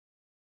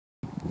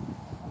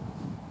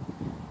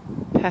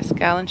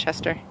Pascal and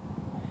Chester.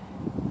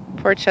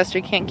 Poor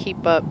Chester can't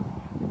keep up.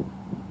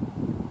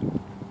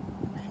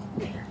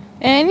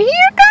 And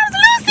here comes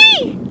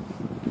Lucy!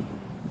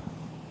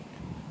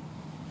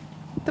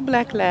 The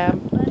black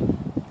lab.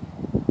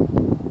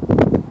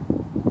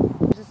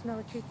 Just smell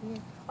the treats in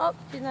here. Oh,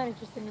 she's not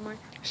interested anymore.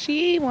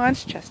 She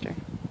wants Chester.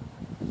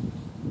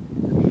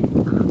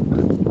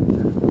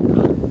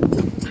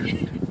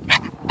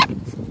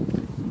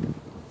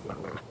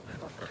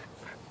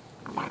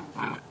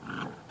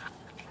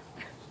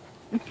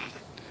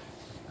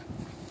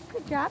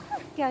 Good job,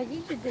 Pascal.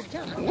 You did the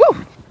jump.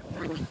 Woo!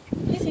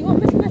 Yes, you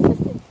won't miss my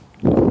sister.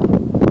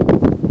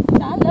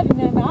 So I love you,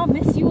 man, but I'll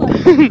miss you up.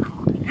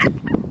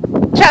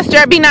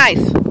 Chester, be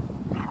nice.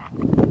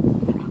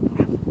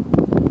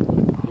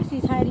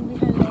 Lucy's hiding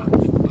behind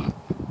legs.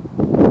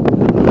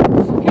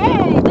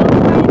 Hey, don't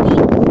mind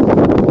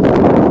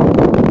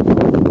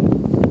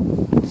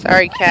me.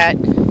 Sorry, cat.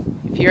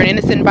 If you're an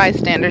innocent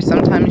bystander,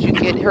 sometimes you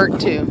get hurt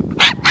too.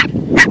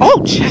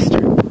 Oh, Chester!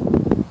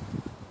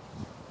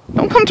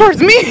 Don't come towards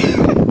me!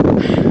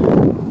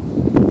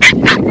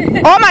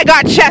 Oh my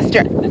God,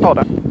 Chester! Hold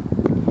on.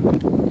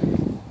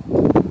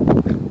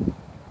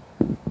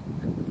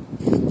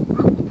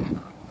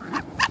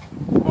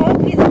 Oh,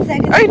 he's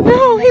upset. I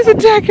know, he's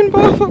attacking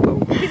both of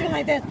them. He's going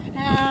like this.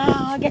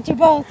 I'll get you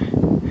both.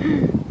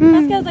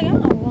 Pascal's like, I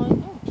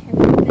don't care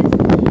about this.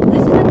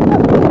 This is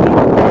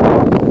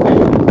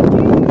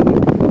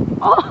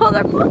oh,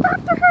 they're both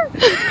after her.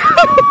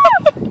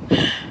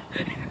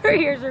 Her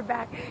ears are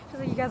back. She's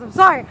like, you guys, I'm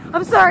sorry.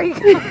 I'm sorry. I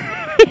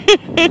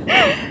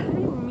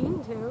didn't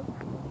mean to.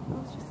 I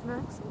was just an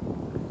accident.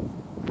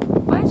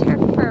 Why is your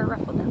fur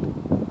ruffled up?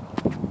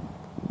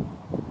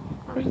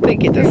 They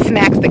get the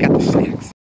snacks, they got the snacks.